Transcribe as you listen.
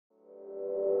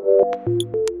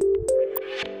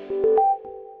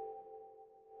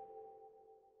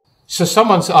So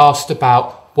someone's asked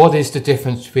about what is the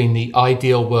difference between the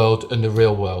ideal world and the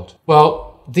real world.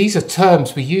 Well, these are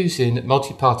terms we use in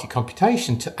multi-party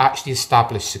computation to actually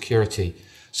establish security.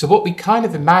 So what we kind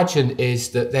of imagine is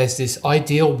that there's this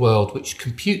ideal world which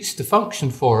computes the function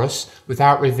for us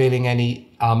without revealing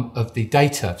any of the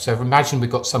data. So imagine we've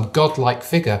got some godlike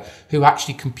figure who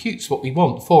actually computes what we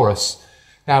want for us.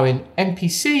 Now in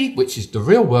MPC, which is the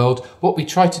real world, what we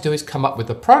try to do is come up with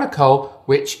a protocol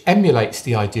which emulates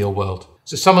the ideal world.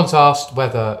 So someone's asked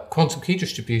whether quantum key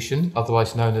distribution,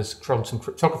 otherwise known as quantum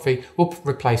cryptography, will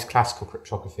replace classical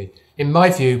cryptography. In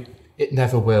my view, it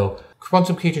never will.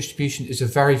 Quantum key distribution is a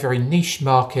very, very niche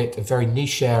market, a very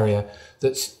niche area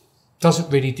that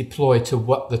doesn't really deploy to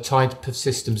what the type of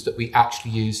systems that we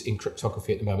actually use in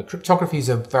cryptography at the moment. Cryptography is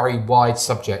a very wide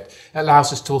subject. It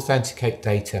allows us to authenticate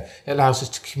data. It allows us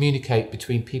to communicate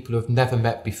between people who have never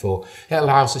met before. It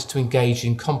allows us to engage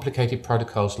in complicated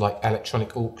protocols like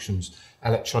electronic auctions,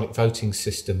 electronic voting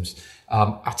systems,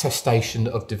 attestation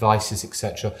of devices,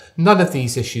 etc. None of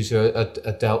these issues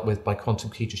are dealt with by quantum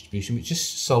key distribution, which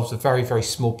just solves a very, very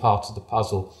small part of the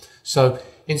puzzle. So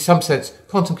in some sense,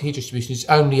 quantum key distribution is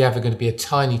only ever going to be a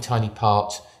tiny, tiny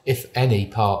part, if any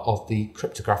part, of the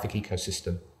cryptographic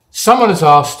ecosystem. Someone has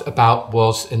asked about,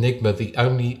 was Enigma the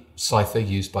only cipher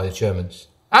used by the Germans?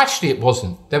 Actually, it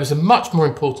wasn't. There was a much more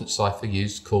important cipher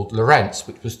used called Lorenz,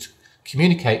 which was to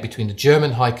communicate between the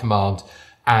German High Command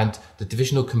and the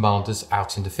divisional commanders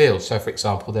out in the field. So, for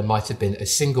example, there might have been a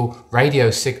single radio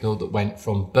signal that went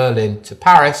from Berlin to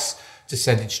Paris to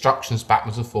send instructions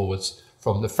backwards and forwards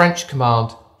from the French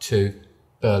command to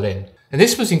Berlin. And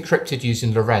this was encrypted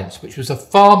using Lorenz, which was a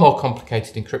far more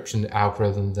complicated encryption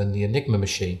algorithm than the Enigma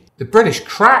machine. The British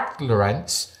cracked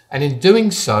Lorenz, and in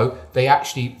doing so, they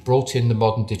actually brought in the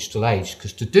modern digital age,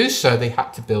 because to do so, they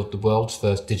had to build the world's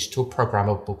first digital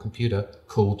programmable computer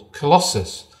called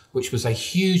Colossus, which was a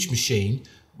huge machine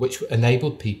which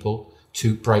enabled people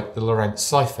to break the Lorenz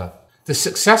cipher. The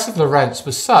success of Lorenz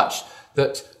was such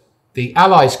that the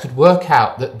Allies could work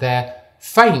out that their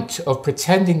feint of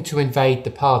pretending to invade the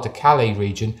Pas-de-Calais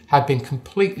region had been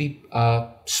completely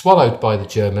swallowed by the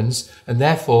Germans, and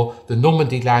therefore the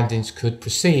Normandy landings could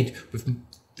proceed with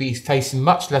facing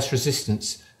much less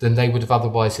resistance than they would have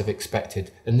otherwise have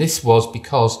expected. And this was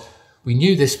because we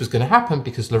knew this was going to happen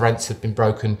because Lorenz had been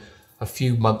broken a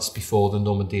few months before the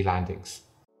Normandy landings.